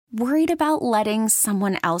Worried about letting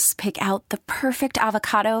someone else pick out the perfect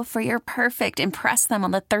avocado for your perfect impress them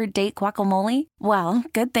on the third date guacamole? Well,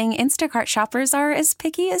 good thing Instacart shoppers are as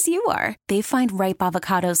picky as you are. They find ripe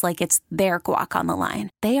avocados like it's their guac on the line.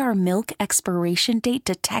 They are milk expiration date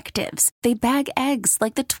detectives. They bag eggs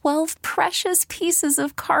like the 12 precious pieces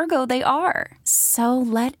of cargo they are. So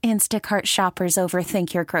let Instacart shoppers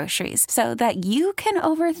overthink your groceries so that you can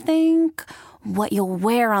overthink what you'll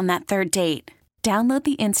wear on that third date. Download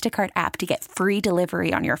the Instacart app to get free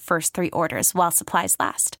delivery on your first 3 orders while supplies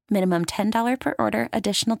last. Minimum $10 per order.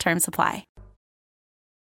 Additional terms apply.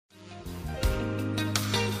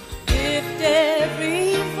 Lift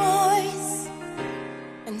every voice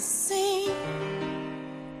and sing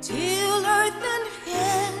till earth and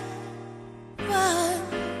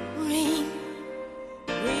heaven ring.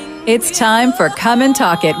 It's time for Come and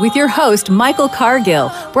Talk It with your host, Michael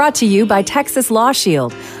Cargill, brought to you by Texas Law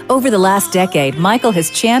Shield. Over the last decade, Michael has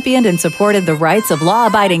championed and supported the rights of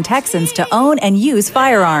law-abiding Texans to own and use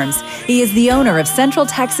firearms. He is the owner of Central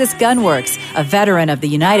Texas Gun Works, a veteran of the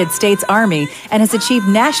United States Army, and has achieved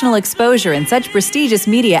national exposure in such prestigious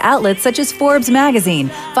media outlets such as Forbes Magazine,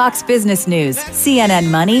 Fox Business News,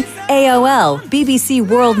 CNN Money, AOL, BBC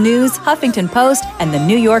World News, Huffington Post, and the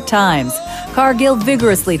New York Times. Cargill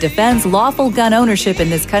vigorously defends lawful gun ownership in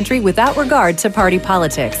this country without regard to party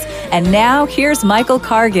politics. And now, here's Michael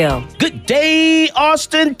Cargill. Good day,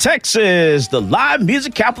 Austin, Texas, the live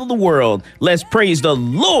music capital of the world. Let's praise the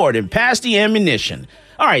Lord and pass the ammunition.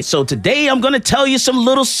 All right, so today I'm going to tell you some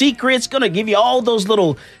little secrets, going to give you all those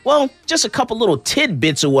little, just a couple little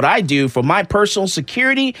tidbits of what I do for my personal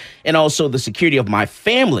security and also the security of my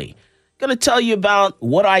family. Going to tell you about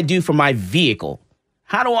what I do for my vehicle.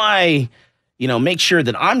 How do I make sure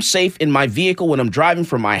that I'm safe in my vehicle when I'm driving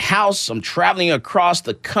from my house, I'm traveling across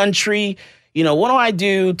the country. What do I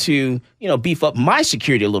do to, beef up my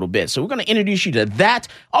security a little bit? So we're going to introduce you to that.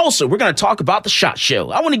 Also, we're going to talk about the SHOT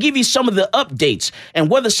Show. I want to give you some of the updates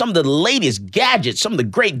and whether some of the latest gadgets, some of the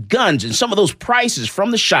great guns, and some of those prices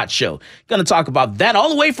from the SHOT Show. Going to talk about that all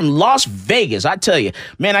the way from Las Vegas. I tell you,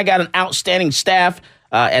 man, I got an outstanding staff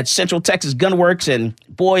at Central Texas Gun Works, and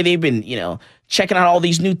boy, they've been, checking out all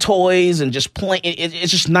these new toys and just playing.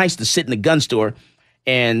 It's just nice to sit in the gun store.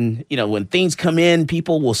 And, when things come in,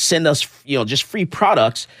 people will send us, just free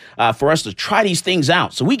products for us to try these things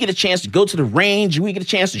out. So we get a chance to go to the range. We get a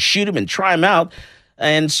chance to shoot them and try them out.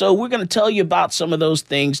 And so we're going to tell you about some of those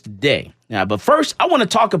things today. Now, but first, I want to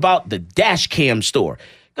talk about the dash cam store.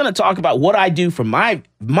 Going to talk about what I do for my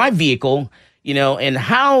vehicle, and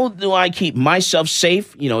how do I keep myself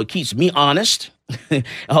safe? It keeps me honest. It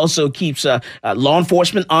also keeps law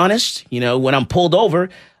enforcement honest, when I'm pulled over,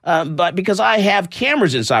 but because I have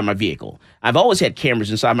cameras inside my vehicle. I've always had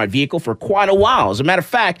cameras inside my vehicle for quite a while. As a matter of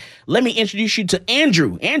fact, let me introduce you to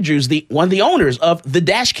Andrew. Andrew's one of the owners of the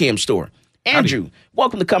Dash Cam store. Andrew,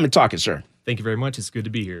 welcome to Come and Talk It, sir. Thank you very much. It's good to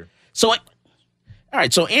be here. All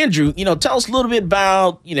right. So Andrew, tell us a little bit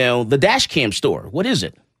about, the Dash Cam store. What is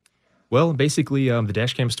it? Well, basically, the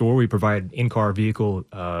Dash Cam store, we provide in-car vehicle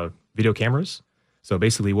video cameras. So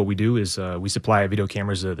basically what we do is we supply video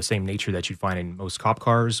cameras of the same nature that you'd find in most cop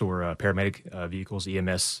cars or paramedic vehicles,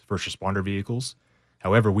 EMS, first responder vehicles.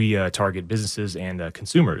 However, we target businesses and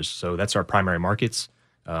consumers. So that's our primary markets.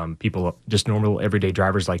 People, just normal everyday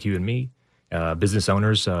drivers like you and me, business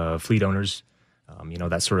owners, fleet owners,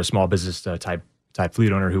 that sort of small business type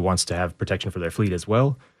fleet owner who wants to have protection for their fleet as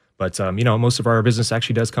well. But, most of our business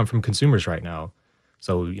actually does come from consumers right now.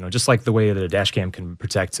 So, just like the way that a dash cam can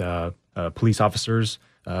protect police officers,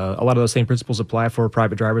 a lot of those same principles apply for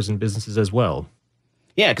private drivers and businesses as well.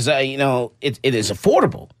 Yeah, because, it is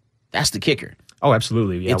affordable. That's the kicker. Oh,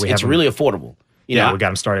 absolutely. Yeah, it's really affordable. We got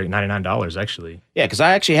them started at $99, actually. Yeah, because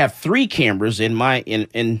I actually have 3 cameras in my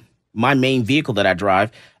main vehicle that I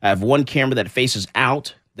drive. I have one camera that faces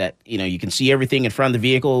out that, you can see everything in front of the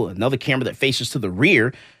vehicle, another camera that faces to the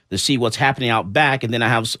rear to see what's happening out back. And then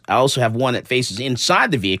I also have one that faces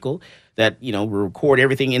inside the vehicle that, will record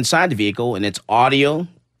everything inside the vehicle, and it's audio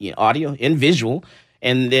and visual.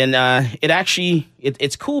 And then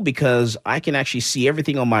it's cool because I can actually see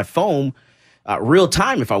everything on my phone real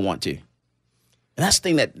time if I want to. And that's the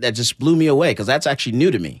thing that just blew me away, because that's actually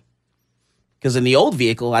new to me. Because in the old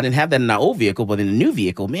vehicle, I didn't have that in the old vehicle, but in the new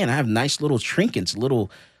vehicle, man, I have nice little trinkets,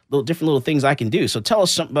 little different little things I can do. So tell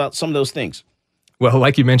us about some of those things. Well,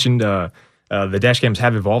 like you mentioned, the dash cams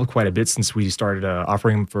have evolved quite a bit since we started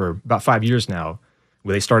offering them for about 5 years now.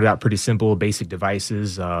 Where they started out pretty simple, basic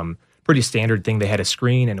devices, pretty standard thing. They had a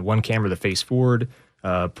screen and one camera that faced forward,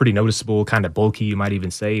 pretty noticeable, kind of bulky, you might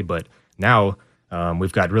even say. But now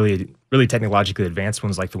We've got really, really technologically advanced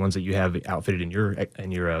ones like the ones that you have outfitted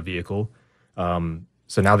in your vehicle.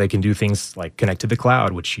 So now they can do things like connect to the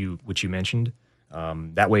cloud, which you mentioned.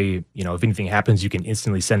 That way, if anything happens, you can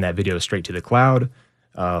instantly send that video straight to the cloud.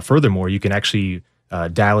 Furthermore, you can actually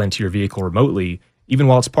dial into your vehicle remotely, even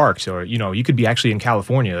while it's parked. Or, you could be actually in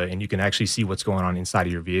California and you can actually see what's going on inside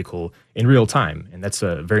of your vehicle in real time. And that's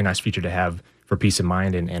a very nice feature to have for peace of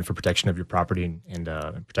mind and for protection of your property and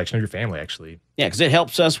protection of your family, actually. Yeah, because it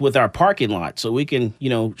helps us with our parking lot. So we can,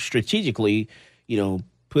 strategically,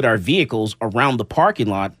 put our vehicles around the parking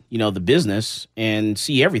lot, the business, and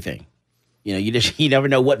see everything. You never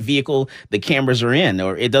know what vehicle the cameras are in,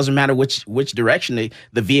 or it doesn't matter which direction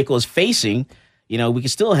the vehicle is facing. We can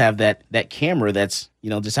still have that camera that's,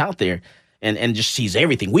 just out there and just sees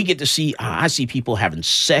everything. We get to see, I see people having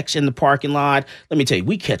sex in the parking lot. Let me tell you,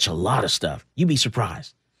 we catch a lot of stuff. You'd be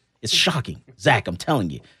surprised. It's shocking. Zach, I'm telling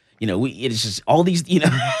you. It's just all these,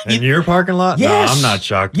 In your parking lot? Yes. No, I'm not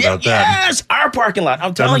shocked about that. Yes, our parking lot.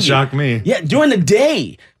 I'm telling you. Doesn't shock me. Yeah, during the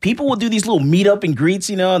day, people will do these little meet up and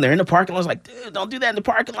greets, and they're in the parking lot. It's like, dude, don't do that in the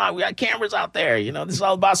parking lot. We got cameras out there. This is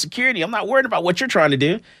all about security. I'm not worried about what you're trying to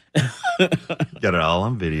do. Got it all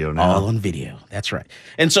on video now. All on video. That's right.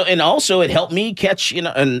 And also it helped me catch,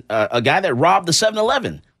 a guy that robbed the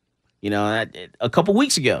 7-Eleven, a couple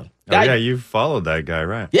weeks ago. You followed that guy,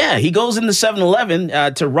 right? Yeah, he goes in the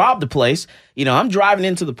 7-Eleven to rob the place. I'm driving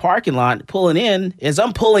into the parking lot, pulling in. As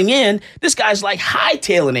I'm pulling in, this guy's like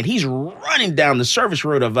hightailing it. He's running down the service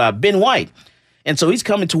road of Ben White. And so he's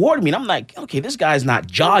coming toward me, and I'm like, okay, this guy's not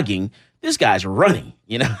jogging. This guy's running.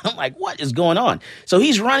 I'm like, what is going on? So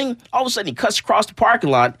he's running. All of a sudden, he cuts across the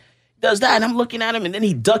parking lot, does that, and I'm looking at him, and then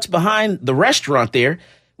he ducks behind the restaurant there.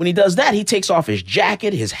 When he does that, he takes off his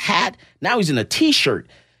jacket, his hat. Now he's in a T-shirt.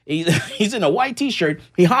 He's in a white T-shirt.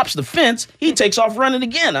 He hops the fence. He takes off running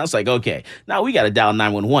again. I was like, okay, now we got to dial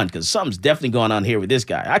 911 because something's definitely going on here with this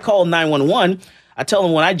guy. I call 911. I tell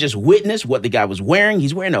him what I just witnessed, what the guy was wearing.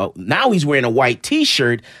 He's wearing a white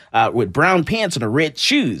T-shirt with brown pants and red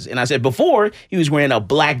shoes. And I said before he was wearing a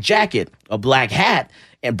black jacket, a black hat,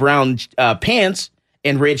 and brown pants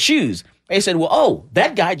and red shoes. They said, well,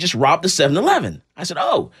 that guy just robbed the 7-Eleven. I said,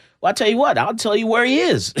 well, I'll tell you what, I'll tell you where he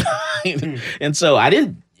is. And so I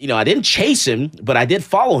didn't chase him, but I did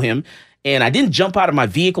follow him, and I didn't jump out of my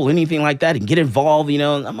vehicle or anything like that and get involved.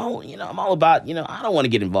 I'm all about, I don't want to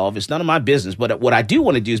get involved. It's none of my business. But what I do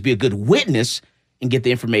want to do is be a good witness and get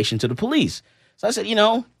the information to the police. So I said,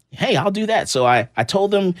 hey, I'll do that. So I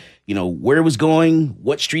told them, where he was going,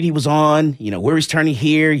 what street he was on, where he's turning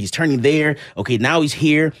here, he's turning there. Okay, now he's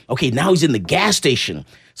here. Okay, now he's in the gas station.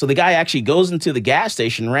 So the guy actually goes into the gas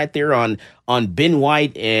station right there on Ben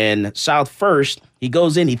White and South First. He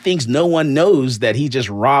goes in, he thinks no one knows that he just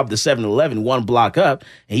robbed the 7-Eleven one block up,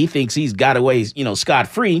 and he thinks he's got away,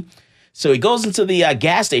 scot-free. So he goes into the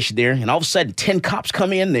gas station there, and all of a sudden 10 cops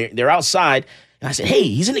come in, they're outside. And I said, hey,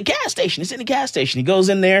 he's in the gas station. He's in the gas station. He goes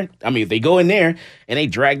in there. They go in there and they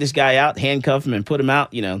drag this guy out, handcuff him and put him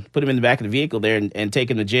out, put him in the back of the vehicle there and take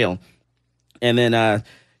him to jail. And then,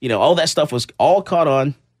 all that stuff was all caught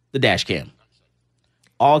on the dash cam.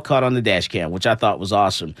 All caught on the dash cam, which I thought was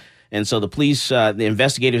awesome. And so the police, the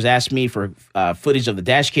investigators asked me for footage of the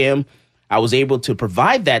dash cam. I was able to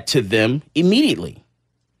provide that to them immediately,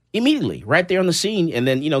 right there on the scene, and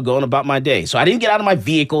then, going about my day. So I didn't get out of my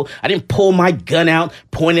vehicle. I didn't pull my gun out,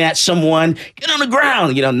 pointing at someone, get on the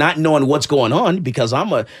ground, not knowing what's going on, because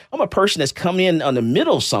I'm a person that's coming in on the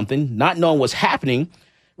middle of something, not knowing what's happening.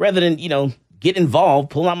 Rather than, get involved,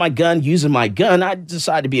 pulling out my gun, using my gun, I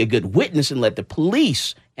decided to be a good witness and let the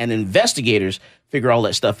police and investigators figure all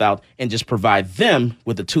that stuff out and just provide them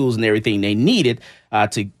with the tools and everything they needed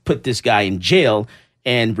to put this guy in jail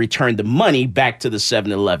and return the money back to the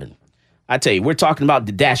 7-Eleven. I tell you, we're talking about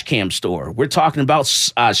the dash cam store. We're talking about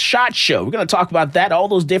SHOT Show. We're going to talk about that, all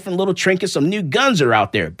those different little trinkets. Some new guns are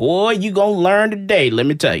out there. Boy, you going to learn today, let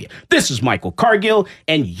me tell you. This is Michael Cargill,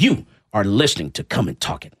 and you are listening to Come and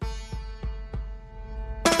Talk It.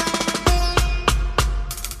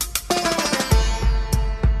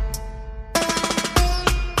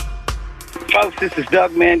 Folks, this is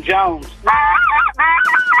Doug Man Jones.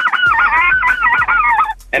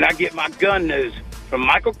 And I get my gun news from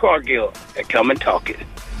Michael Cargill at Come and Talk It.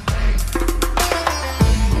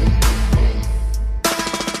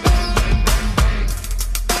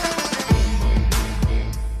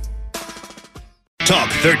 Talk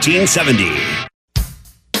 1370.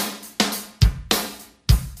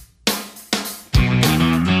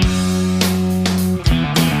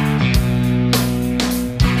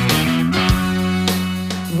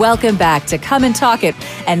 Welcome back to Come and Talk It.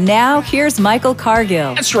 And now here's Michael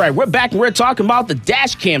Cargill. That's right. We're back and we're talking about the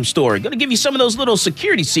dash cam store. Going to give you some of those little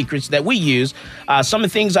security secrets that we use. Some of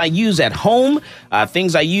the things I use at home,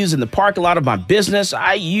 things I use in the parking lot of my business.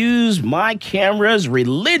 I use my cameras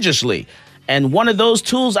religiously. And one of those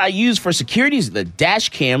tools I use for security is the dash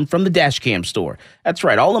cam from the dash cam store. That's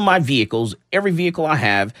right. All of my vehicles, every vehicle I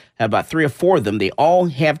have about 3 or 4 of them, they all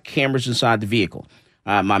have cameras inside the vehicle.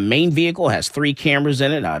 My main vehicle has 3 cameras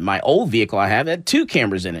in it. My old vehicle I have had 2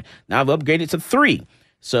 cameras in it. Now I've upgraded to 3.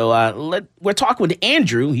 So we're talking with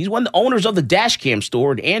Andrew. He's one of the owners of the dash cam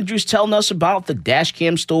store. And Andrew's telling us about the dash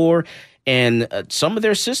cam store and some of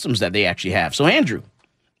their systems that they actually have. So Andrew.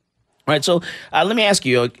 All right, so let me ask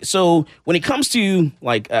you. So when it comes to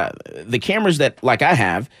like the cameras that like I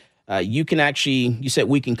have, you said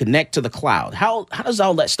we can connect to the cloud. How does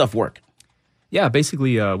all that stuff work? Yeah,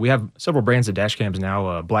 basically we have several brands of dash cams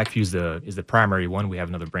now. Blackview is the primary one. We have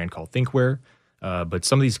another brand called ThinkWare. But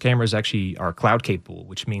some of these cameras actually are cloud capable,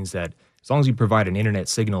 which means that as long as you provide an internet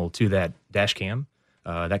signal to that dash cam,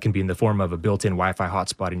 that can be in the form of a built-in Wi-Fi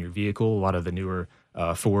hotspot in your vehicle. A lot of the newer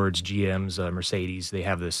Fords, GMs, Mercedes, they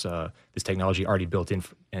have this technology already built in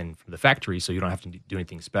from the factory, so you don't have to do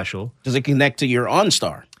anything special. Does it connect to your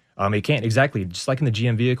OnStar? It can't, exactly. Just like in the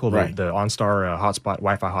GM vehicle, right. the OnStar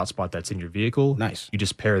Wi-Fi hotspot that's in your vehicle. Nice. You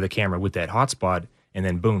just pair the camera with that hotspot, and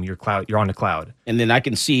then boom, you're on the cloud. And then I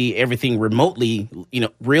can see everything remotely,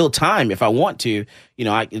 real time if I want to.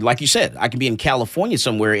 Like you said, I can be in California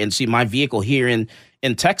somewhere and see my vehicle here in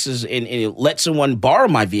Texas and let someone borrow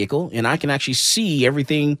my vehicle, and I can actually see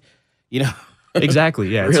everything, Exactly,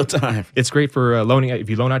 yeah. Real time. It's great for loaning. If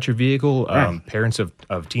you loan out your vehicle, right. Parents of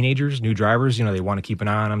teenagers, new drivers, they want to keep an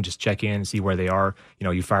eye on them, just check in, see where they are.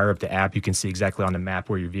 You fire up the app, you can see exactly on the map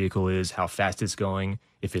where your vehicle is, how fast it's going,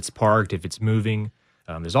 if it's parked, if it's moving.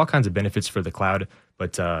 There's all kinds of benefits for the cloud,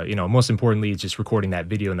 but most importantly, it's just recording that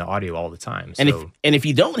video and the audio all the time. So, and if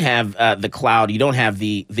you don't have the cloud, you don't have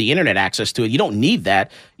the internet access to it. You don't need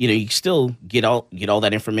that. You can still get all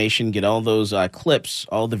that information, get all those clips,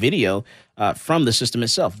 all the video from the system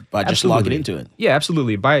itself by just logging into it. Yeah,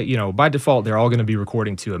 absolutely. By default, they're all going to be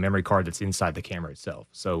recording to a memory card that's inside the camera itself.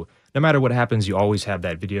 So no matter what happens, you always have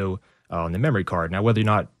that video on the memory card. Now, whether or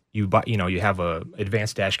not you have a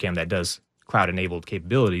advanced dash cam that does cloud-enabled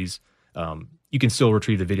capabilities, you can still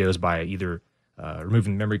retrieve the videos by either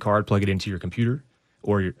removing the memory card, plug it into your computer,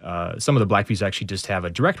 or some of the Blackviews actually just have a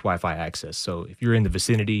direct Wi-Fi access. So if you're in the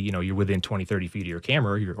vicinity, you're within 20, 30 feet of your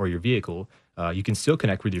camera or your vehicle, you can still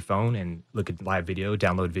connect with your phone and look at live video,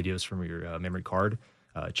 download videos from your memory card,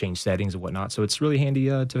 change settings and whatnot. So it's really handy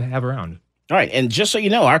to have around. All right, and just so you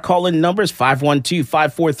know, our call-in number is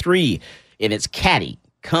 512-543, and it's Catty.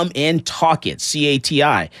 Come and talk it,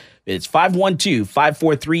 C-A-T-I. It's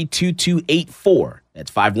 512-543-2284.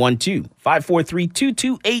 That's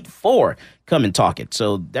 512-543-2284. Come and talk it.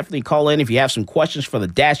 So definitely call in if you have some questions for the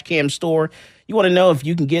dash cam store. You want to know if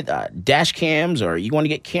you can get dash cams, or you want to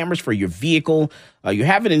get cameras for your vehicle. You're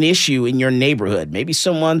having an issue in your neighborhood. Maybe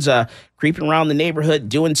someone's creeping around the neighborhood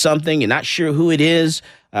doing something. You're not sure who it is.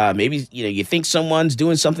 Maybe you think someone's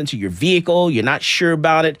doing something to your vehicle. You're not sure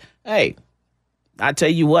about it. Hey, I tell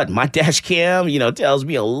you what, my dash cam, tells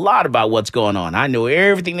me a lot about what's going on. I know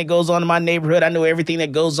everything that goes on in my neighborhood. I know everything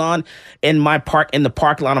that goes on in the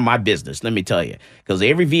parking lot of my business. Let me tell you, because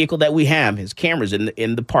every vehicle that we have has cameras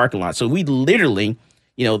in the parking lot. So we literally,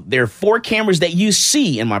 there are 4 cameras that you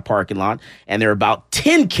see in my parking lot, and there are about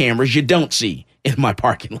 10 cameras you don't see in my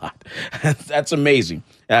parking lot. That's amazing.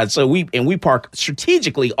 So we park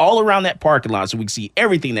strategically all around that parking lot so we can see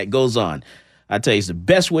everything that goes on. I tell you, it's the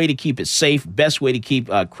best way to keep it safe, best way to keep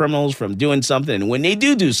criminals from doing something. And when they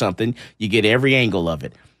do something, you get every angle of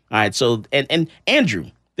it. All right. So, and Andrew,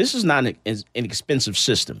 this is not an expensive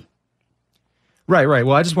system. Right.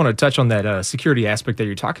 Well, I just want to touch on that security aspect that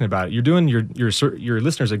you're talking about. You're doing your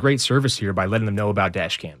listeners a great service here by letting them know about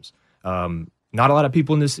dash cams. Not a lot of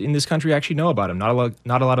people in this country actually know about them.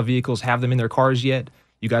 Not a lot of vehicles have them in their cars yet.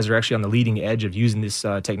 You guys are actually on the leading edge of using this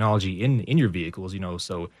technology in your vehicles.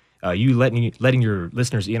 So. You letting your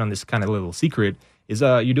listeners in on this kind of little secret is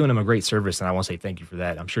you're doing them a great service, and I want to say thank you for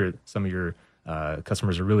that. I'm sure some of your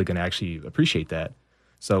customers are really going to actually appreciate that.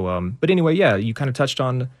 So, but anyway, yeah, you kind of touched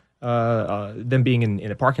on them being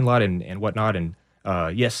in a parking lot and whatnot, and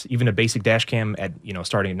yes, even a basic dash cam at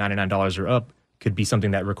starting at $99 or up could be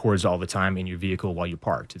something that records all the time in your vehicle while you're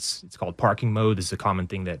parked. It's called parking mode. This is a common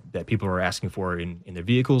thing that people are asking for in their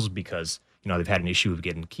vehicles because they've had an issue of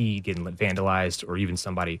getting vandalized, or even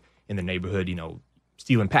somebody in the neighborhood,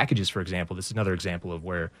 stealing packages, for example. This is another example of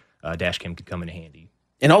where dash cam could come in handy.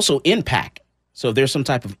 And also impact. So if there's some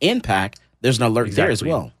type of impact, There's an alert there as exactly.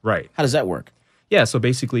 well. Right. How does that work? Yeah, so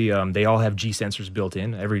basically, they all have G sensors built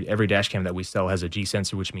in. Every dash cam that we sell has a G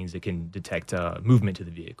sensor, which means it can detect movement to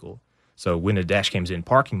the vehicle. So when a dash cam's in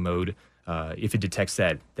parking mode, if it detects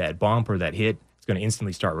that bump or that hit, it's going to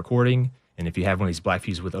instantly start recording. And if you have one of these black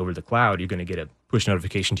views with over the cloud, you're going to get a push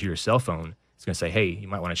notification to your cell phone. It's going to say, "Hey, you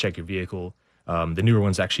might want to check your vehicle." The newer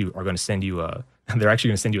ones actually are going to send you they're actually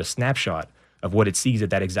going to send you a snapshot of what it sees at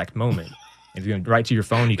that exact moment. If you're right to your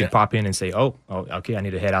phone, you can pop in and say, oh, okay, I need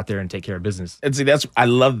to head out there and take care of business. And see, I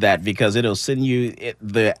love that because it'll send you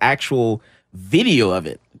the actual video of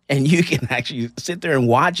it. And you can actually sit there and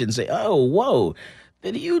watch and say, oh, whoa,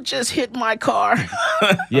 did you just hit my car?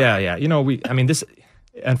 Yeah. This,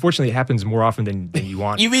 unfortunately, it happens more often than you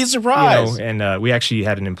want. You'd be surprised. And we actually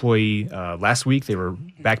had an employee last week. They were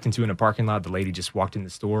backed into in a parking lot. The lady just walked in the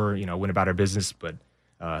store, went about her business. But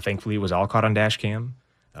thankfully, it was all caught on dash cam.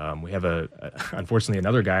 We have unfortunately,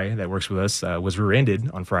 another guy that works with us was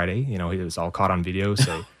rear-ended on Friday. It was all caught on video.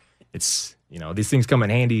 So it's, these things come in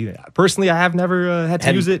handy. Personally, I have never had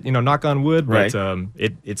to use it, knock on wood, but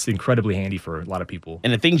it's incredibly handy for a lot of people.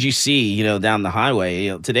 And the things you see, down the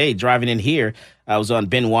highway, today driving in here, I was on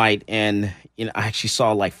Ben White and, I actually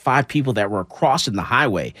saw like 5 people that were crossing the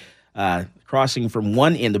highway, crossing from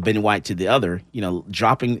one end of Ben White to the other,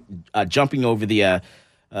 jumping over the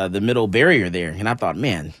middle barrier there. And I thought,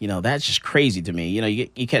 man, that's just crazy to me.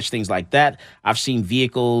 You catch things like that. I've seen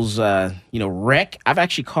vehicles, wreck. I've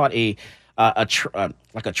actually caught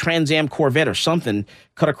like a Trans Am Corvette or something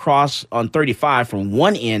cut across on 35 from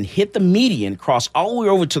one end, hit the median, cross all the way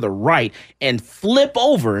over to the right and flip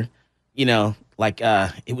over, like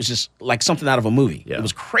it was just like something out of a movie. Yeah. It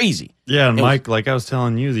was crazy. Yeah, and Mike, like I was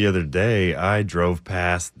telling you the other day, I drove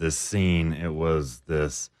past this scene. It was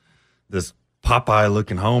this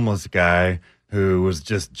Popeye-looking homeless guy who was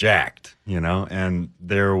just jacked, and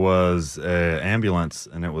there was an ambulance,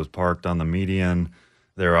 and it was parked on the median.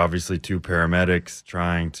 There were obviously 2 paramedics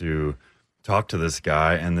trying to talk to this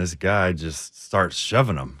guy, and this guy just starts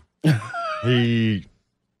shoving him. He's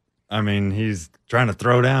trying to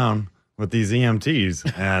throw down with these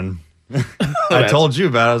EMTs, and I told you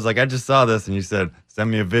about it. I was like, I just saw this, and you said,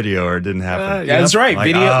 send me a video or it didn't happen. Yeah, that's right.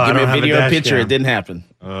 Like, Video, give me a video, a picture. It didn't happen.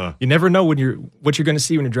 You never know what you're going to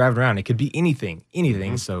see when you're driving around. It could be anything.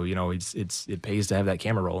 Mm-hmm. So it pays to have that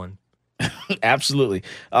camera rolling. Absolutely.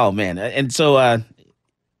 Oh man. And so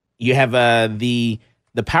you have the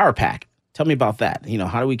power pack. Tell me about that.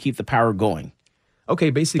 How do we keep the power going? Okay,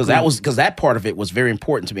 basically, because that part of it was very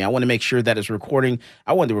important to me. I want to make sure that it's recording.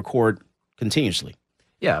 I want to record continuously.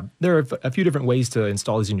 Yeah, there are a few different ways to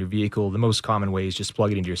install these in your vehicle. The most common way is just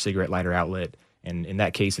plug it into your cigarette lighter outlet. And in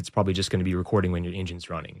that case, it's probably just going to be recording when your engine's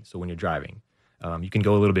running, so when you're driving. You can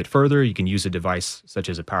go a little bit further. You can use a device such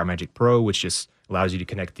as a PowerMagic Pro, which just allows you to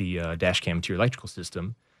connect the dash cam to your electrical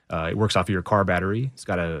system. It works off of your car battery. It's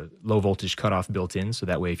got a low voltage cutoff built in, so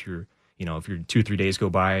that way if you're 2 or 3 days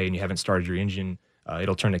go by and you haven't started your engine,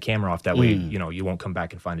 it'll turn the camera off. That way, you won't come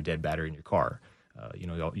back and find a dead battery in your car.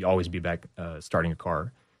 You'll always be back starting your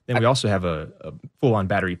car. Then we also have a full-on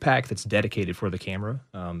battery pack that's dedicated for the camera.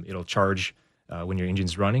 It'll charge when your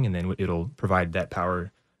engine's running, and then it'll provide that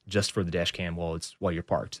power just for the dash cam while you're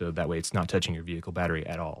parked. So that way it's not touching your vehicle battery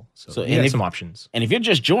at all. So you have some options. And if you're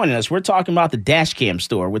just joining us, we're talking about the dash cam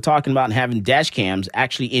store. We're talking about having dash cams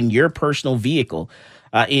actually in your personal vehicle.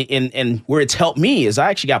 And where it's helped me is I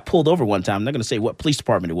actually got pulled over one time. I'm not going to say what police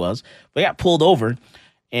department it was, but I got pulled over,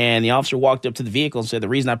 and the officer walked up to the vehicle and said, the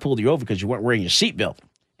reason I pulled you over because you weren't wearing your seatbelt.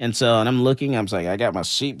 And I'm looking, I was like, I got my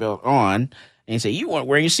seatbelt on. And he said, you weren't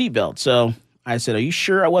wearing your seatbelt. So I said, are you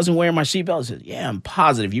sure I wasn't wearing my seatbelt? He said, yeah, I'm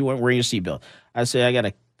positive you weren't wearing your seatbelt. I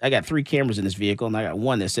said, I got 3 cameras in this vehicle, and I got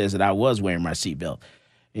one that says that I was wearing my seatbelt.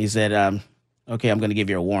 He said, okay, I'm going to give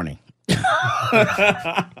you a warning.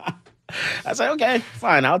 I said, okay,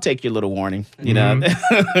 fine. I'll take your little warning,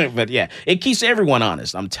 But yeah, it keeps everyone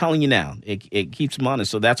honest. I'm telling you now, it keeps them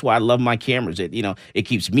honest. So that's why I love my cameras. It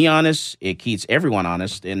keeps me honest. It keeps everyone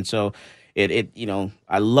honest. And so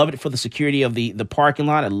I love it for the security of the parking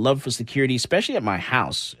lot. I love it for security, especially at my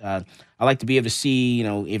house. I like to be able to see,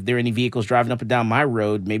 if there are any vehicles driving up and down my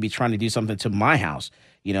road, maybe trying to do something to my house.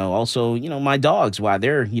 Also, my dogs while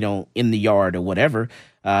they're, in the yard or whatever.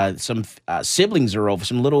 Some siblings are over,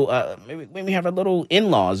 some little, maybe we have our little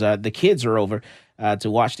in-laws, the kids are over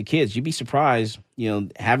to watch the kids. You'd be surprised,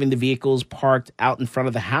 having the vehicles parked out in front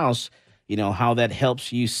of the house, how that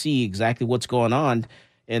helps you see exactly what's going on.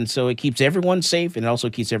 And so it keeps everyone safe, and it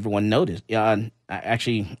also keeps everyone noticed.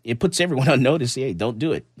 Actually, it puts everyone on notice. Hey, don't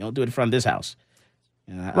do it. Don't do it in front of this house.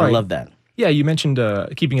 I love that. Yeah, you mentioned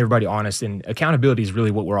keeping everybody honest, and accountability is really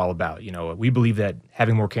what we're all about. We believe that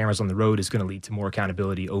having more cameras on the road is going to lead to more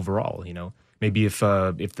accountability overall. Maybe if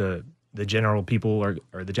the general people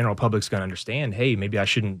or the general public's going to understand, hey, maybe I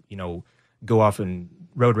shouldn't, go off and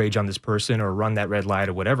road rage on this person or run that red light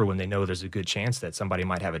or whatever, when they know there's a good chance that somebody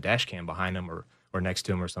might have a dash cam behind them or next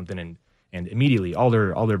to them or something, and immediately all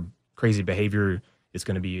their crazy behavior is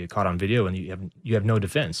going to be caught on video, and you have no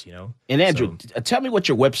defense. And Andrew, tell me what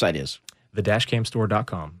your website is.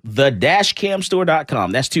 TheDashCamStore.com.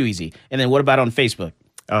 TheDashCamStore.com. That's too easy. And then what about on Facebook?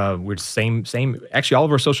 We're same. Actually, all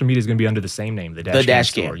of our social media is going to be under the same name, The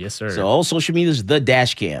Dash Cam Store. Yes, sir. So all social media is The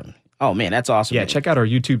Dash Cam. Oh man, that's awesome. Yeah, man. check out our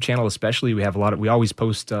YouTube channel especially. We have we always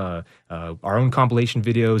post our own compilation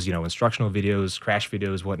videos, instructional videos, crash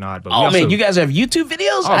videos, whatnot. But man, you guys have YouTube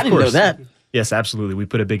videos? Oh, I didn't know that. Yes, absolutely. We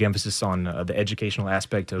put a big emphasis on the educational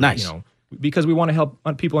aspect of, nice. Because we want to help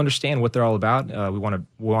people understand what they're all about. We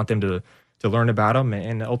want them to learn about them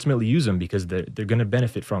and ultimately use them, because they're going to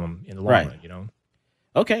benefit from them in the long run,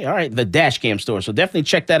 Okay, all right, the Dash Cam Store. So definitely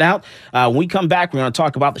check that out. When we come back, we're going to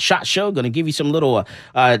talk about the SHOT Show. Going to give you some little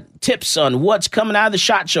tips on what's coming out of the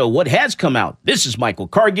SHOT Show, what has come out. This is Michael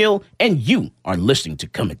Cargill, and you are listening to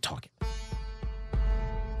Come and Talk It.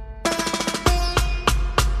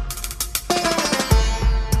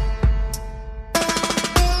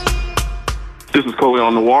 This is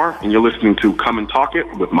Coleon Noir, and you're listening to Come and Talk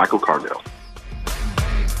It with Michael Cargill.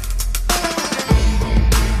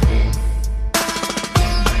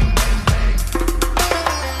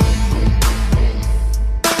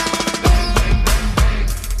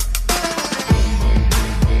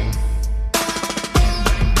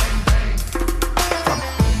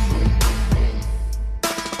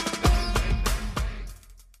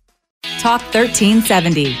 Talk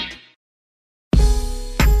 1370.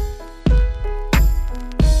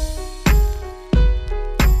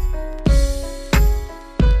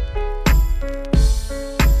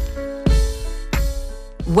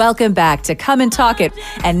 Welcome back to Come and Talk It.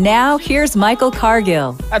 And now here's Michael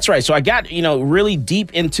Cargill. That's right. So I got, really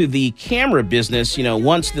deep into the camera business,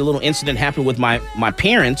 once the little incident happened with my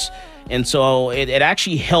parents. And so it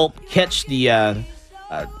actually helped catch the,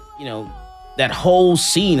 that whole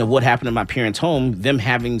scene of what happened in my parents' home, them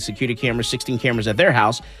having security cameras, 16 cameras at their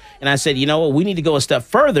house. And I said, we need to go a step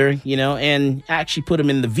further, and actually put them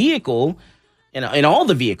in the vehicle, in all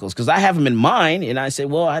the vehicles, because I have them in mine. And I said,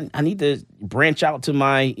 well, I need to branch out to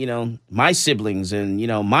my, my siblings and,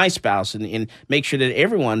 my spouse and make sure that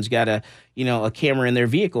everyone's got a camera in their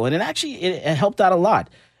vehicle. And it helped out a lot.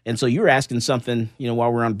 And so you were asking something,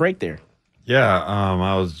 while we're on break there. Yeah,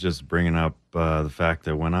 I was just bringing up the fact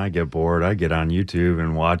that when I get bored, I get on YouTube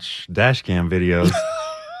and watch dash cam videos.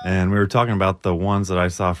 And we were talking about the ones that I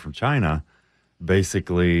saw from China.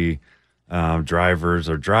 Basically, drivers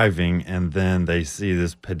are driving, and then they see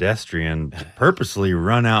this pedestrian purposely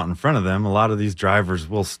run out in front of them. A lot of these drivers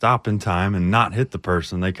will stop in time and not hit the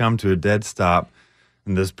person. They come to a dead stop,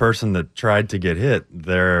 and this person that tried to get hit,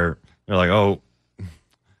 they're like, oh,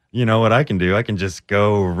 you know what I can do? I can just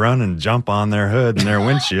go run and jump on their hood and their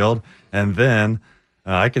windshield, and then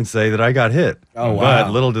I can say that I got hit. Oh, wow.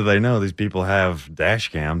 But little do they know, these people have dash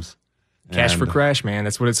cams. Cash for crash, man.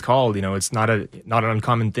 That's what it's called. It's not an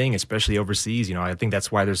uncommon thing, especially overseas. I think that's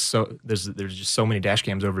why there's just so many dash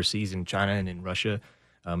cams overseas in China and in Russia,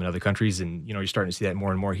 and other countries, and you're starting to see that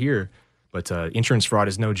more and more here. But insurance fraud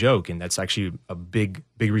is no joke, and that's actually a big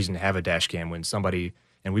reason to have a dash cam when somebody.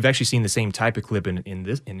 And we've actually seen the same type of clip in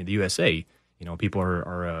the USA. People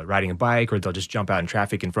are riding a bike, or they'll just jump out in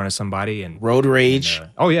traffic in front of somebody and road rage.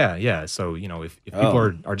 Yeah. So if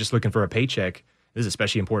people are just looking for a paycheck. This is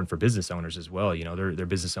especially important for business owners as well. Their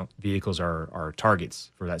business vehicles are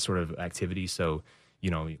targets for that sort of activity. So,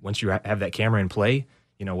 once you have that camera in play,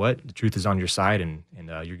 you know what? The truth is on your side, and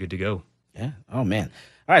you're good to go. Yeah. Oh, man.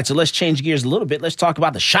 All right, so let's change gears a little bit. Let's talk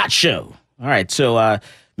about the SHOT Show. All right, so,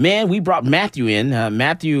 we brought Matthew in.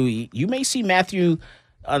 Matthew, you may see Matthew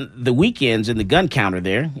on the weekends in the gun counter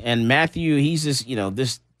there. And Matthew, he's just,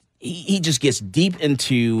 he just gets deep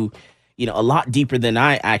into a lot deeper than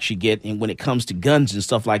I actually get when it comes to guns and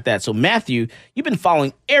stuff like that. So, Matthew, you've been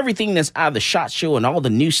following everything that's out of the SHOT Show and all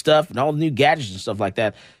the new stuff and all the new gadgets and stuff like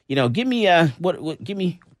that. Give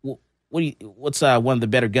me what's one of the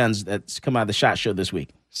better guns that's come out of the SHOT Show this week?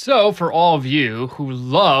 So, for all of you who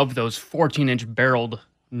love those 14-inch barreled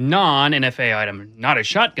non-NFA item, not as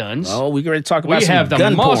shotguns. Oh, we're going to talk about we some have the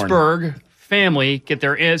gun porn. Mossberg family get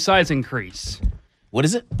their size increase. What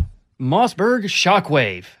is it? Mossberg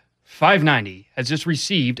Shockwave 590 has just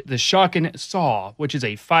received the Shockin' Saw, which is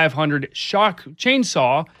a 500 shock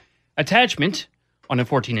chainsaw attachment on a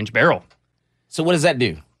 14-inch barrel. So what does that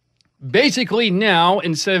do? Basically, now,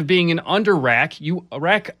 instead of being an under rack, you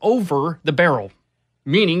rack over the barrel,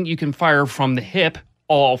 meaning you can fire from the hip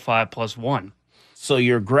all 5+1. So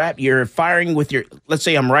you're firing with your, let's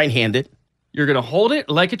say I'm right-handed. You're going to hold it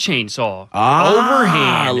like a chainsaw.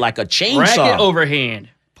 Overhand. Like a chainsaw. Rack it overhand.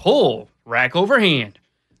 Pull. Rack overhand.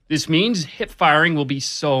 This means hip firing will be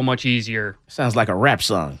so much easier. Sounds like a rap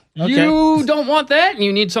song. Okay. You don't want that, and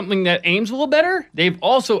you need something that aims a little better? They've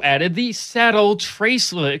also added the Saddle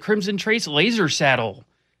Crimson Trace Laser Saddle.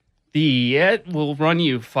 It will run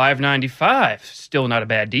you $595. Still not a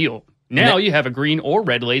bad deal. Now you have a green or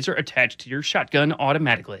red laser attached to your shotgun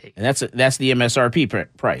automatically. And that's the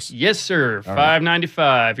MSRP price. Yes, sir.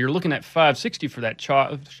 $595. You're looking at $560 for that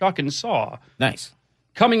shotgun saw. Nice.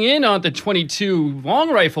 Coming in on the 22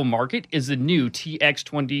 long rifle market is the new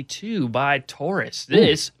TX22 by Taurus.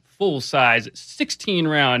 This full-size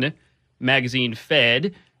 16-round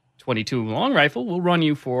magazine-fed 22 long rifle will run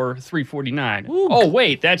you for $349. Oh,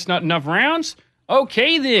 wait, that's not enough rounds?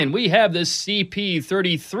 Okay, then, we have the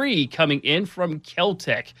CP33 coming in from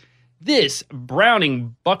Keltec. This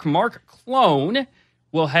Browning Buckmark clone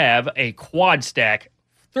will have a quad stack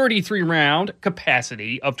 33-round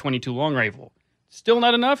capacity of 22 long rifle. Still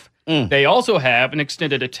not enough? They also have an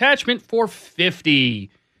extended attachment for $50.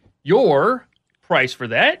 Your price for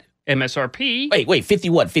that, MSRP. Wait, 50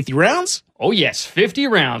 what? 50 rounds? Oh, yes, 50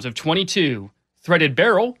 rounds of 22. Threaded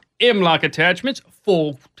barrel, M-lock attachments,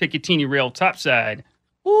 full Picatinny rail topside.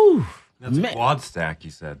 Ooh. That's a quad stack,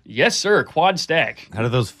 you said. Yes, sir, quad stack. How do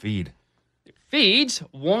those feed? Feeds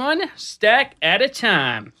one stack at a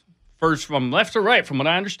time. First from left to right, from what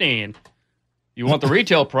I understand. You want the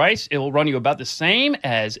retail price, it will run you about the same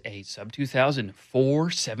as a sub 2000,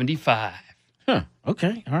 $475. Huh,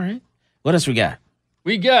 okay, all right. What else we got?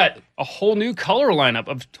 We got a whole new color lineup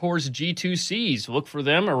of Taurus G2Cs. Look for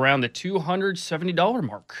them around the $270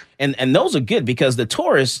 mark. And those are good because the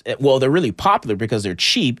Taurus, well, they're really popular because they're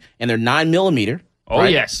cheap and they're 9mm. Oh,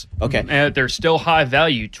 right? yes. Okay. And they're still high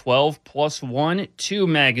value, 12+1, 2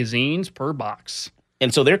 magazines per box.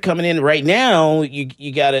 And so they're coming in right now.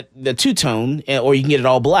 You got it, the two-tone, or you can get it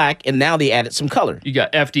all black, and now they added some color. You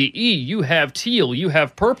got FDE, you have teal, you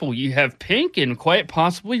have purple, you have pink, and quite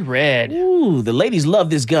possibly red. Ooh, the ladies love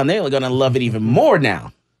this gun. They're going to love it even more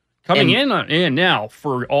now. Coming in now,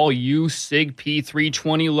 for all you SIG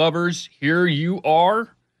P320 lovers, here you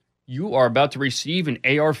are. You are about to receive an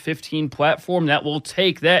AR-15 platform that will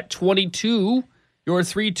take that 22, your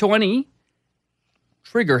 320,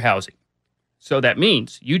 trigger housing. So that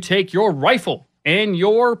means you take your rifle and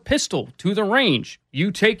your pistol to the range.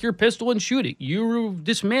 You take your pistol and shoot it. You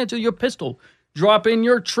dismantle your pistol, drop in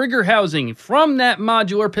your trigger housing from that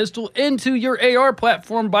modular pistol into your AR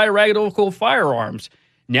platform by Radical Firearms.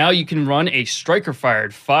 Now you can run a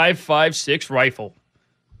striker-fired 5.56 rifle.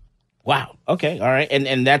 Wow. Okay. All right.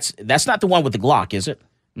 And that's not the one with the Glock, is it?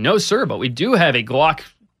 No, sir. But we do have a Glock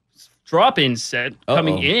drop-in set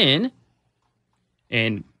coming in.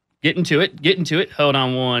 And Get into it. Hold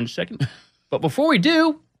on one second. But before we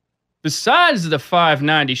do, besides the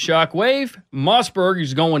 590 Shockwave, Mossberg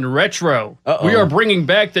is going retro. We are bringing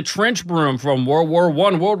back the trench broom from World War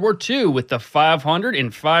I, World War II with the 500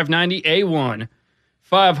 and 590 A1.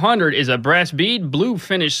 500 is a brass bead, blue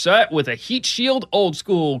finish sight with a heat shield, old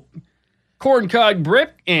school corncob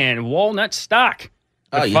grip, and walnut stock.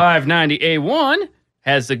 The 590 A1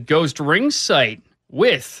 has the ghost ring sight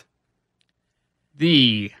with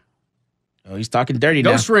the... Oh, he's talking dirty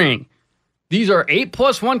now. Ghost ring. These are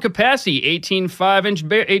 8+1 capacity,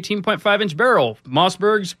 18.5 inch barrel.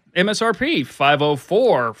 Mossberg's MSRP,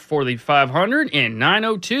 $504 for the 500 and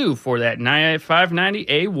 $902 for that 590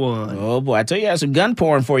 A1. Oh boy, I tell you, I have some gun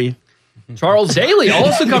porn for you. Charles Daly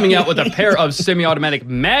also coming out with a pair of semi-automatic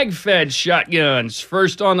mag-fed shotguns.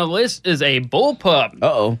 First on the list is a Bullpup.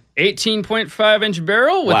 18.5 inch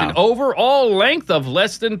barrel with an overall length of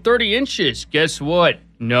less than 30 inches. Guess what?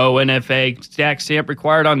 No NFA stack stamp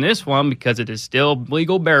required on this one because it is still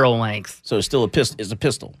legal barrel length. So it's still a pistol? It's a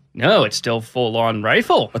pistol? No, it's still full-on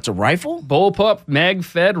rifle. It's a rifle? Bullpup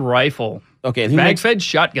mag-fed rifle. Okay. Mag-fed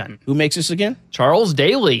shotgun. Who makes this again? Charles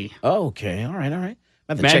Daly. Oh, okay. All right.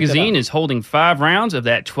 Magazine is holding 5 rounds of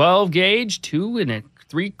that 12-gauge, 2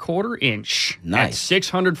 3/4 inch. Nice. At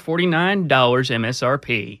 $649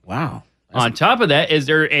 MSRP. Wow. On top of that is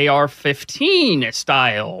their AR-15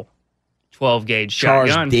 style 12-gauge shotgun.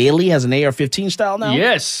 Charles Daly has an AR-15 style now?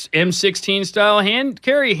 Yes. M16 style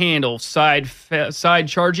carry handle, side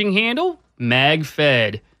charging handle, mag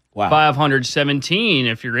fed. Wow. 517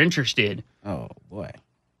 if you're interested. Oh, boy.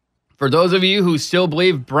 For those of you who still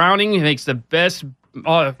believe Browning makes the best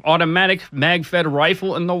automatic mag-fed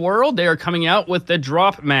rifle in the world. They are coming out with the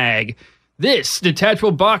Drop Mag. This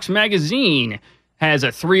detachable box magazine has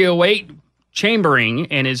a 308 chambering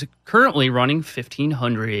and is currently running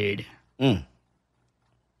 1,500.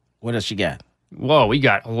 What else you got? Whoa, we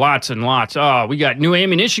got lots and lots. We got new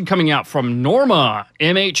ammunition coming out from Norma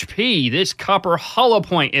MHP. This copper hollow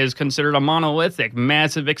point is considered a monolithic.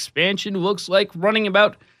 Massive expansion, looks like running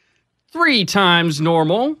about 3 times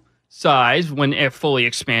normal size when fully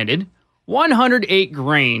expanded. 108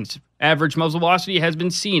 grains. Average muzzle velocity has been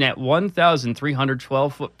seen at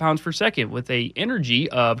 1,312 foot-pounds per second with a energy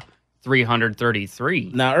of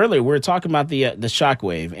 333. Now, earlier we were talking about the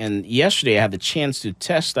Shockwave, and yesterday I had the chance to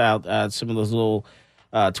test out some of those little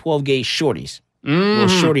 12-gauge shorties, little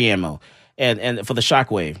shorty ammo, and for the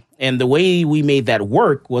Shockwave. And the way we made that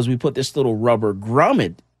work was we put this little rubber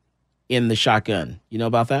grommet in the shotgun. You know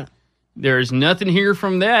about that? There's nothing here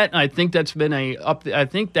from that. I think that's been I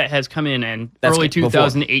think that has come in early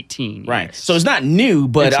 2018. Right. Yes. So it's not new,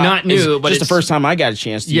 but it's not new. But it's the first time I got a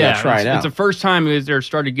chance to try it out. It's the first time they're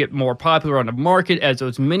starting to get more popular on the market as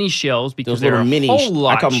those mini shells because those they're little a whole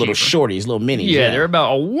lot I call them little cheaper. shorties, little minis. Yeah, they're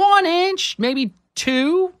about a 1 inch, maybe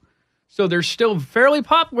 2. So they're still fairly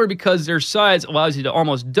popular because their size allows you to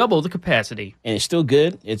almost double the capacity. And it's still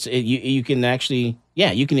good. You can actually,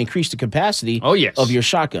 you can increase the capacity of your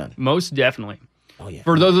shotgun. Most definitely. Oh, yeah.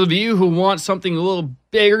 For those of you who want something a little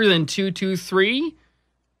bigger than 223,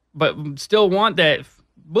 but still want that a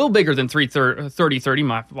little bigger than 3030,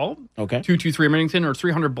 my fault. Okay. 223 Remington or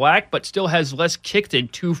 300 Black, but still has less kick than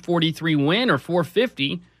 243 Win or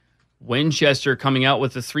 450. Winchester coming out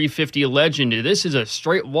with the 350 Legend. This is a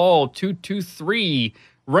straight wall 223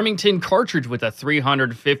 Remington cartridge with a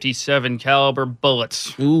 357 caliber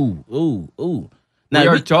bullets. Ooh. Now we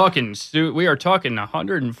are talking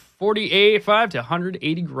 145 to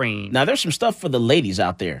 180 grain. Now there's some stuff for the ladies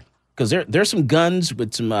out there because there's some guns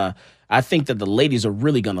with some I think that the ladies are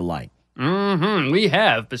really gonna like. We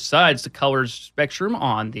have, besides the colors spectrum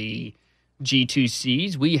on the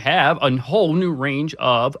G2Cs, we have a whole new range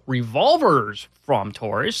of revolvers from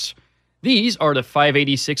Taurus. These are the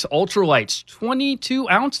 586 Ultralights, 22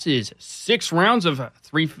 ounces, 6 rounds of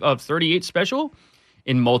 38 special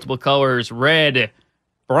in multiple colors: red,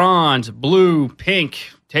 bronze, blue, pink.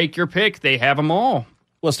 Take your pick. They have them all.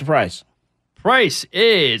 What's the price? Price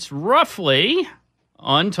is roughly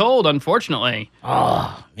untold, unfortunately.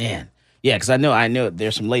 Oh, man. Yeah, because I know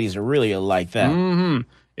there's some ladies that really like that.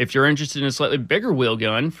 If you're interested in a slightly bigger wheel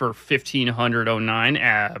gun for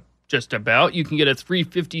 $1,509, just about, you can get a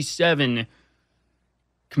 357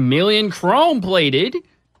 Chameleon chrome plated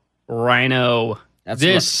Rhino.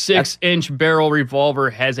 This 6-inch barrel revolver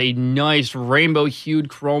has a nice rainbow hued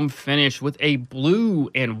chrome finish with a blue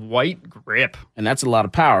and white grip. And that's a lot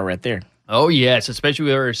of power right there. Oh, yes, especially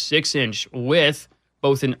with our 6-inch with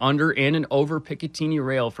both an under and an over Picatinny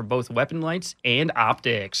rail for both weapon lights and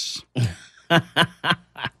optics.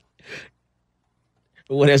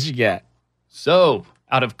 What else you got? So,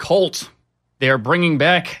 out of Colt, they are bringing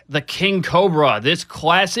back the King Cobra. This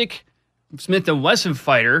classic Smith & Wesson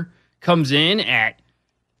fighter comes in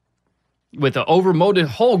with an overmolded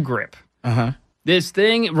hull grip. This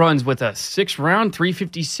thing runs with a 6-round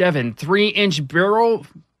 357 3-inch barrel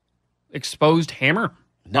exposed hammer.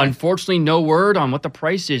 Nice. Unfortunately, no word on what the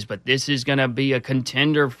price is, but this is going to be a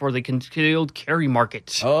contender for the concealed carry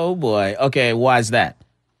market. Oh, boy. Okay, why is that?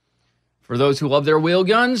 For those who love their wheel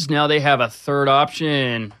guns, now they have a third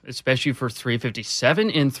option, especially for 357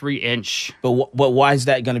 and 3-inch. But why is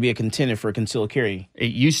that going to be a contender for a concealed carry?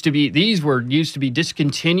 It used to be, these used to be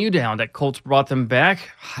discontinued now that Colts brought them back.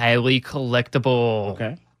 Highly collectible.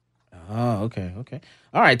 Okay. Oh, okay.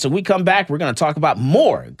 All right, so we come back. We're going to talk about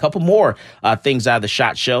a couple more things out of the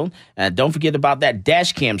SHOT Show. Don't forget about that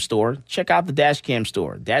dash cam store. Check out the dash cam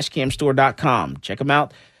store, dashcamstore.com. Check them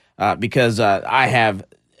out because I have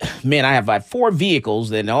like 4 vehicles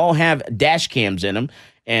that all have dash cams in them,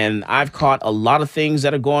 and I've caught a lot of things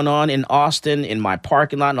that are going on in Austin, in my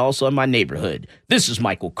parking lot, and also in my neighborhood. This is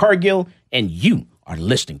Michael Cargill, and you are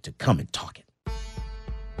listening to Come and Talk It.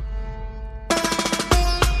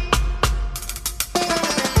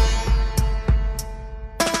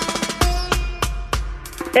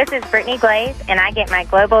 This is Brittany Glaze, and I get my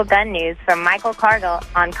global gun news from Michael Cargill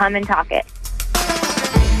on Come and Talk It.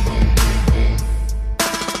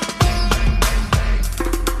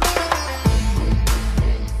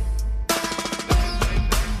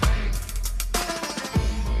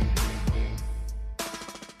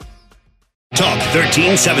 Talk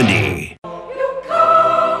 1370.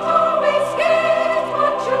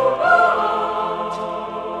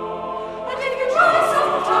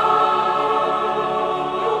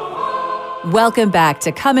 Welcome back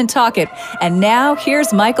to Come and Talk It. And now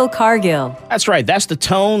here's Michael Cargill. That's right. That's the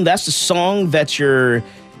tone. That's the song that your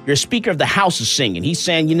Speaker of the House is singing. He's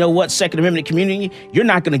saying, you know what, Second Amendment community, you're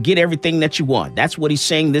not going to get everything that you want. That's what he's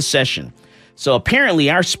saying this session. So apparently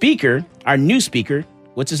our speaker, our new speaker,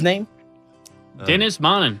 what's his name? Dennis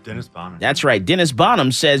Bonham. Dennis Bonham. That's right. Dennis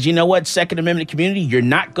Bonham says, you know what, Second Amendment community, you're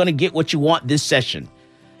not going to get what you want this session.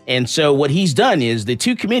 And so what he's done is the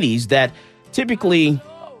two committees that typically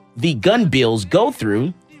the gun bills go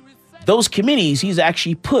through, those committees he's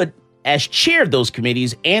actually put as chair of those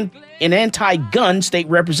committees and an anti-gun state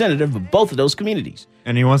representative of both of those communities.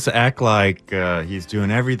 And he wants to act like he's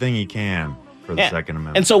doing everything he can for the Second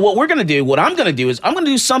Amendment. And so what I'm going to do is I'm going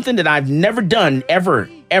to do something that I've never done ever.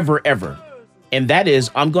 And that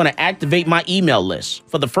is I'm going to activate my email list.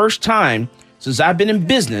 For the first time since I've been in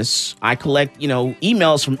business, I collect,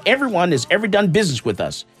 emails from everyone that's ever done business with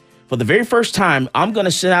us. For the very first time, I'm going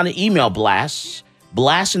to send out an email blast,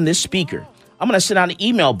 blasting this speaker. I'm going to send out an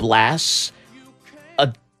email blast,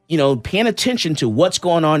 paying attention to what's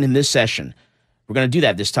going on in this session. We're going to do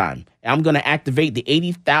that this time. I'm going to activate the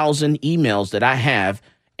 80,000 emails that I have,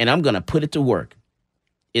 and I'm going to put it to work.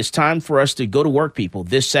 It's time for us to go to work, people.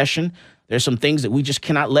 This session, there's some things that we just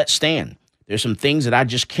cannot let stand. There's some things that I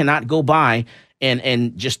just cannot go by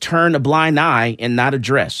and just turn a blind eye and not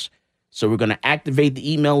address. So we're going to activate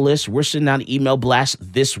the email list. We're sending out an email blast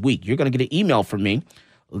this week. You're going to get an email from me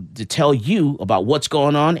to tell you about what's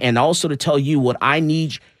going on and also to tell you what I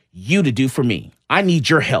need you to do for me. I need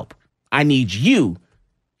your help. I need you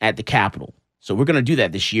at the Capitol. So we're going to do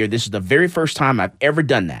that this year. This is the very first time I've ever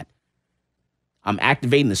done that. I'm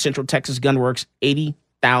activating the Central Texas Gunworks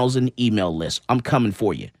 80,000 email list. I'm coming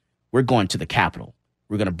for you. We're going to the Capitol.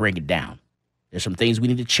 We're going to bring it down. There's some things we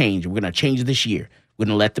need to change. We're going to change it this year. We're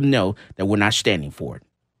going to let them know that we're not standing for it.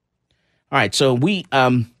 All right. So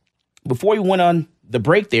before we went on the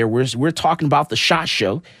break there, we're talking about the SHOT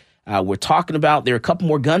Show. We're talking about there are a couple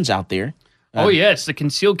more guns out there. Yes, the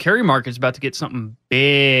concealed carry market is about to get something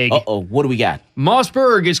big. What do we got?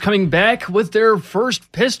 Mossberg is coming back with their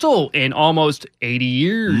first pistol in almost 80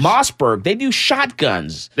 years. Mossberg, they do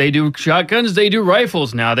shotguns. They do shotguns, they do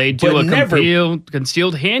rifles. Now they do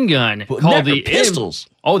concealed handgun called the pistols.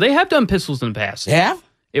 They have done pistols in the past. Yeah?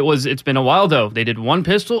 It's been a while though. They did one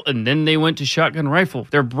pistol and then they went to shotgun rifle.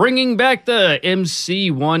 They're bringing back the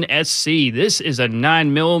MC1SC. This is a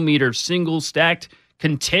 9mm single stacked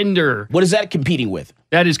contender. What is that competing with?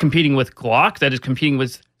 That is competing with Glock. That is competing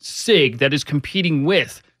with SIG. That is competing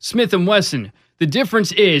with Smith & Wesson. The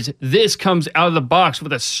difference is this comes out of the box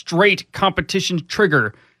with a straight competition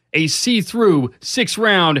trigger, a see-through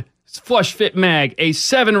 6-round flush fit mag, a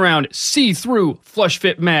 7-round see-through flush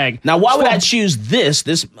fit mag. Now, why would I choose this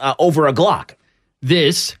over a Glock?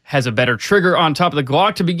 This has a better trigger on top of the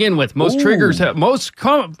Glock to begin with. Most triggers have most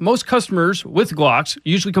customers with Glocks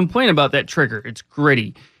usually complain about that trigger. It's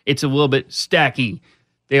gritty. It's a little bit stacky.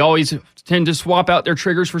 They always tend to swap out their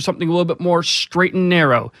triggers for something a little bit more straight and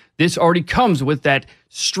narrow. This already comes with that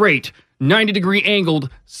straight 90-degree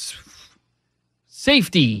angled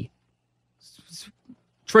safety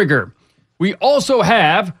trigger. We also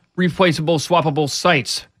have replaceable swappable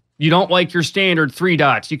sights. You don't like your standard 3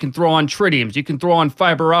 dots. You can throw on tritiums. You can throw on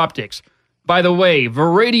fiber optics. By the way,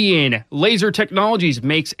 Veridian Laser Technologies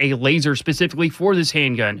makes a laser specifically for this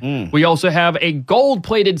handgun. We also have a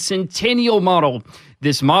gold-plated Centennial model.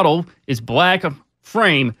 This model is black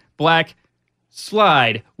frame, black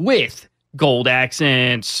slide with gold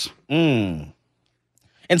accents. And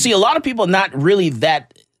see, a lot of people are not really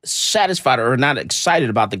that satisfied or not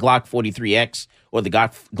excited about the Glock 43X or the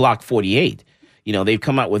Glock 48. They've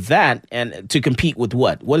come out with that and to compete with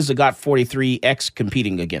what? What is the Glock 43X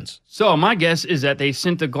competing against? So my guess is that they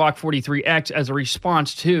sent the Glock 43X as a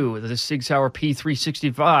response to the Sig Sauer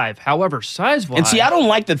P365. However, size-wise... And see, I don't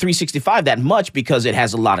like the 365 that much because it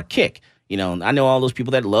has a lot of kick. I know all those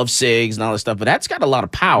people that love SIGs and all this stuff, but that's got a lot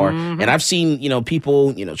of power. And I've seen,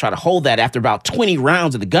 people, try to hold that after about 20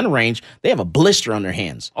 rounds at the gun range. They have a blister on their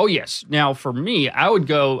hands. Oh, yes. Now, for me,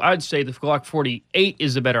 I'd say the Glock 48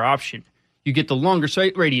 is a better option. You get the longer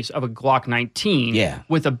sight radius of a Glock 19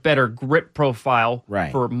 with a better grip profile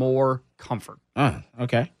for more comfort.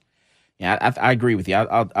 Okay. Yeah, I agree with you.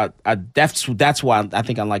 That's why I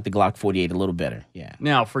think I like the Glock 48 a little better. Yeah.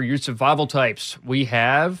 Now, for your survival types, we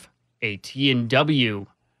have a T&W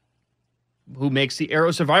who makes the Aero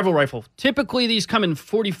Survival Rifle. Typically, these come in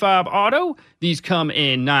 45 auto. These come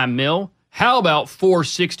in 9mm. How about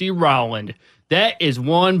 460 Rowland? That is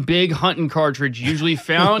one big hunting cartridge usually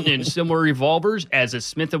found in similar revolvers as a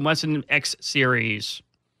Smith & Wesson X series.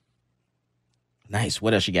 Nice.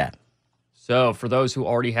 What else you got? So for those who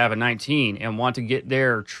already have a 19 and want to get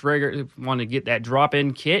their trigger, want to get that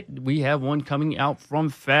drop-in kit, we have one coming out from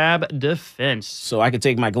Fab Defense. So I could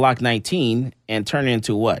take my Glock 19 and turn it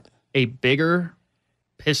into what? A bigger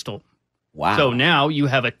pistol. Wow. So now you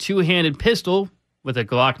have a two-handed pistol with a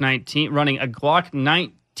Glock 19, running a Glock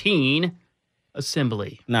 19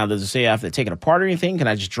 assembly. Now, does it say I have to take it apart or anything? Can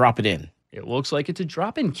I just drop it in? It looks like it's a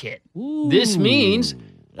drop-in kit. This means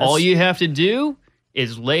all you have to do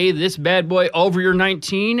is lay this bad boy over your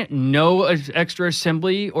 19. No extra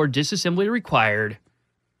assembly or disassembly required.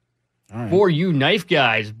 All right. For you knife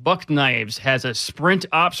guys, Buck Knives has a Sprint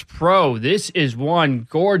Ops Pro. This is one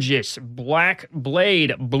gorgeous black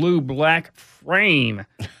blade, blue-black frame.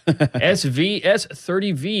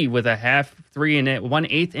 SVS30V with a 3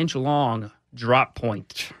 1/8 inch long drop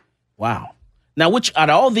point. Wow. Now, which out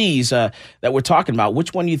of all these that we're talking about,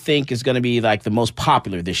 which one do you think is going to be like the most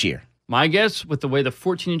popular this year? My guess, with the way the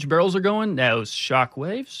 14-inch barrels are going, those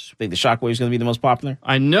Shockwaves. I think the Shockwave is going to be the most popular.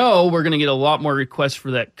 I know we're going to get a lot more requests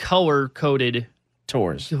for that color-coded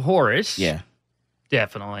Taurus. Yeah.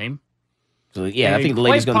 Definitely. So, yeah, I think the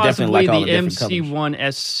ladies going to definitely like all the different colors. The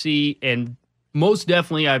MC1 SC, and most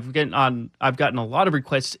definitely I've gotten a lot of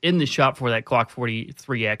requests in the shop for that Glock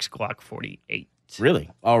 43X, Glock 48. Really?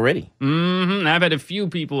 Already? Mm-hmm. I've had a few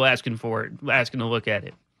people asking for it, asking to look at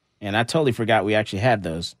it. And I totally forgot we actually had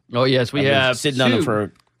those. Oh, yes, we have sitting two. on them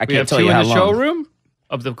for, I we can't have tell two you how in the long. showroom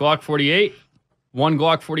of the Glock 48, one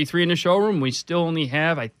Glock 43 in the showroom. We still only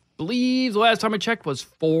have, I believe the last time I checked was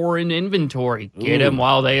 4 in inventory. Get them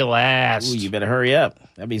while they last. Ooh, you better hurry up.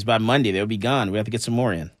 That means by Monday they'll be gone. We have to get some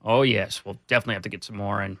more in. Oh, yes. We'll definitely have to get some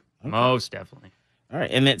more in. Okay. Most definitely. All right,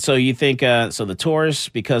 and then so you think so the Taurus,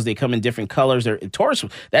 because they come in different colors.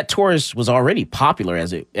 That Taurus was already popular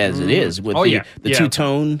as it is with the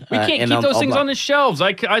two-tone. We can't keep those things on the shelves.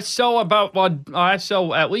 I sell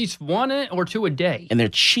at least 1 or 2 a day, and they're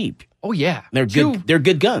cheap. Oh yeah, they're good. They're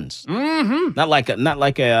good guns. Mm-hmm. Not like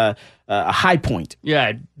a high point.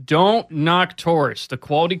 Yeah, don't knock Taurus. The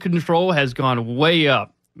quality control has gone way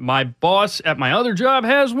up. My boss at my other job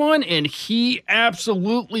has one, and he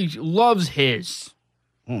absolutely loves his.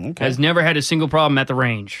 Okay. Has never had a single problem at the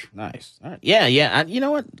range. Nice. All right. Yeah. You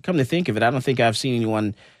know what? Come to think of it, I don't think I've seen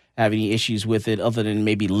anyone have any issues with it other than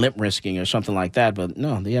maybe lip risking or something like that. But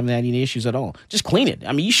no, they haven't had any issues at all. Just clean it.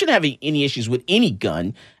 I mean, you shouldn't have any issues with any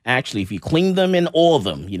gun, actually, if you clean them and oil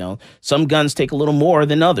them. You know, some guns take a little more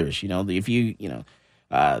than others. You know, if the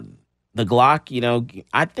Glock, you know,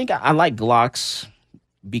 I think I like Glocks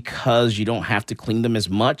because you don't have to clean them as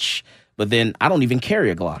much. But then I don't even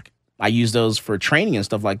carry a Glock. I use those for training and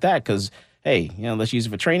stuff like that because, hey, you know, let's use it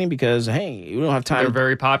for training because, hey, we don't have time. They're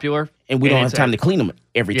very popular. And we don't have time to clean them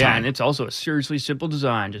every time. Yeah, and it's also a seriously simple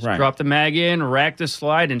design. Just drop the mag in, rack the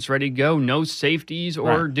slide, and it's ready to go. No safeties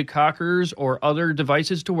or decockers or other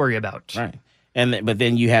devices to worry about. Right. But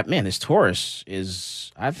then you have, this Taurus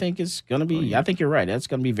is, I think it's going to be, I think you're right. That's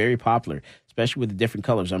going to be very popular, especially with the different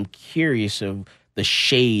colors. I'm curious of the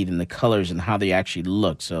shade and the colors and how they actually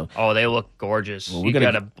look. So, they look gorgeous. Well, you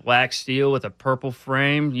got a black steel with a purple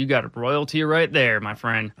frame. You got a royalty right there, my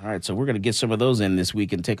friend. All right, so we're going to get some of those in this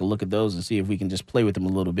week and take a look at those and see if we can just play with them a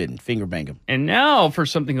little bit and finger bang them. And now for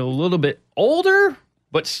something a little bit older,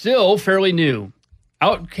 but still fairly new.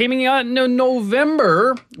 Coming out in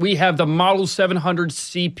November, we have the Model 700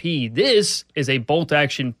 CP. This is a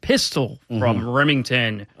bolt-action pistol from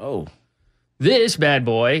Remington. Oh. This bad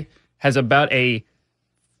boy has about a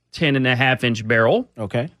 10.5-inch barrel.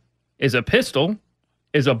 Okay. Is a pistol.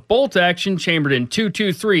 Is a bolt action chambered in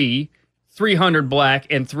 223, 300 black,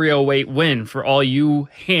 and 308 Win for all you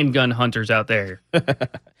handgun hunters out there.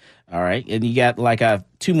 All right. And you got like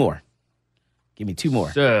 2 more. Give me 2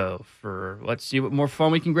 more. So let's see what more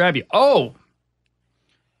fun we can grab you. Oh,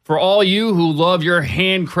 for all you who love your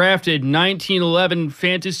handcrafted 1911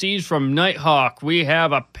 fantasies from Nighthawk, we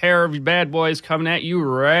have a pair of bad boys coming at you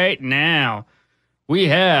right now. We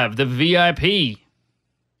have the VIP.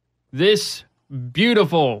 This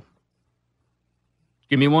beautiful,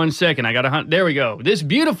 give me 1 second, I got to hunt. There we go. This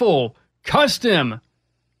beautiful custom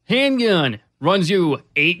handgun runs you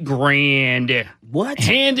 $8,000. What?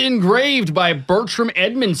 Hand engraved by Bertram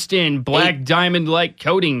Edmonston, black diamond-like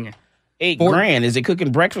coating. $8,000. Is it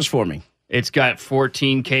cooking breakfast for me? It's got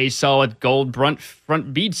 14K solid gold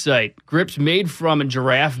front bead sight, grips made from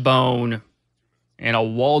giraffe bone, and a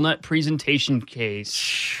walnut presentation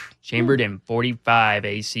case, chambered in 45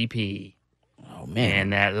 ACP. Oh, man.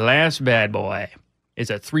 And that last bad boy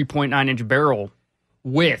is a 3.9-inch barrel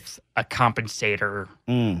with a compensator.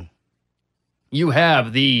 You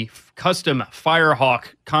have the custom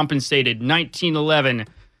Firehawk compensated 1911.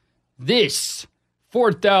 This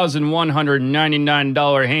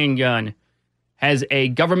 $4,199 handgun has a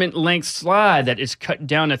government length slide that is cut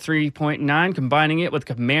down to 3.9, combining it with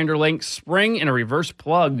commander length spring and a reverse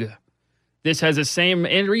plug. This has the same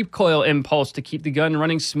recoil impulse to keep the gun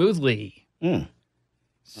running smoothly.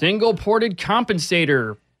 Single ported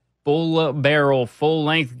compensator, full barrel, full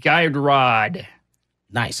length guide rod.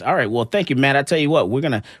 Nice. All right. Well, thank you, Matt. I tell you what, we're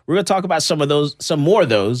gonna talk about some more of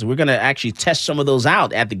those. We're gonna actually test some of those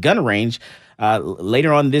out at the gun range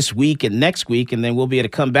later on this week and next week, and then we'll be able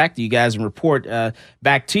to come back to you guys and report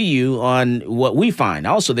back to you on what we find.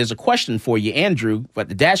 Also, there's a question for you, Andrew, at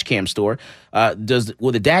the Dash Cam store.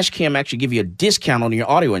 Will the Dash Cam actually give you a discount on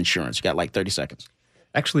your auto insurance? You got like 30 seconds.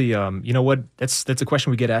 Actually, you know what? That's a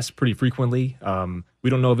question we get asked pretty frequently. We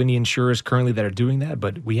don't know of any insurers currently that are doing that,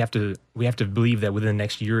 but we have to believe that within the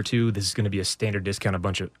next year or two, this is going to be a standard discount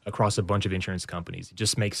across a bunch of insurance companies. It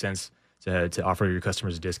just makes sense to offer your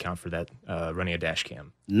customers a discount for that running a dash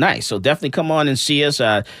cam. Nice. So definitely come on and see us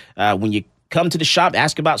when you come to the shop.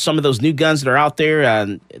 Ask about some of those new guns that are out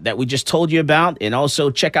there that we just told you about, and also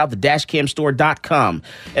check out the dashcamstore.com.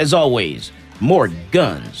 As always, more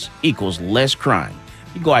guns equals less crime.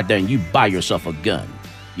 You go out there and you buy yourself a gun.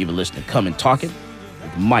 You've been listening to Come and Talk It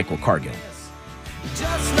with Michael Cargill.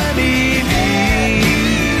 Just let me be.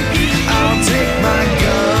 I'll take my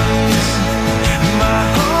guns,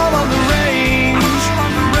 my home on the range.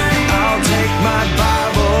 I'll take my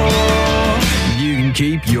Bible. You can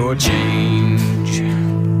keep your change.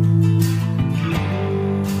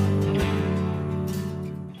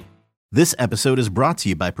 This episode is brought to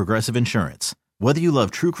you by Progressive Insurance. Whether you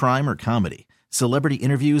love true crime or comedy, celebrity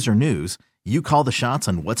interviews or news, you call the shots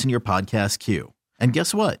on what's in your podcast queue. And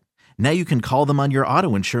guess what? Now you can call them on your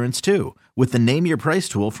auto insurance too with the Name Your Price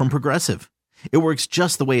tool from Progressive. It works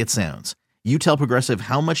just the way it sounds. You tell Progressive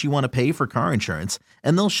how much you want to pay for car insurance,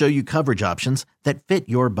 and they'll show you coverage options that fit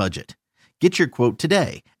your budget. Get your quote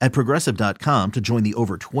today at Progressive.com to join the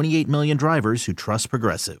over 28 million drivers who trust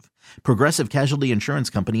Progressive. Progressive Casualty Insurance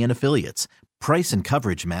Company and Affiliates. Price and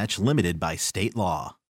coverage match limited by state law.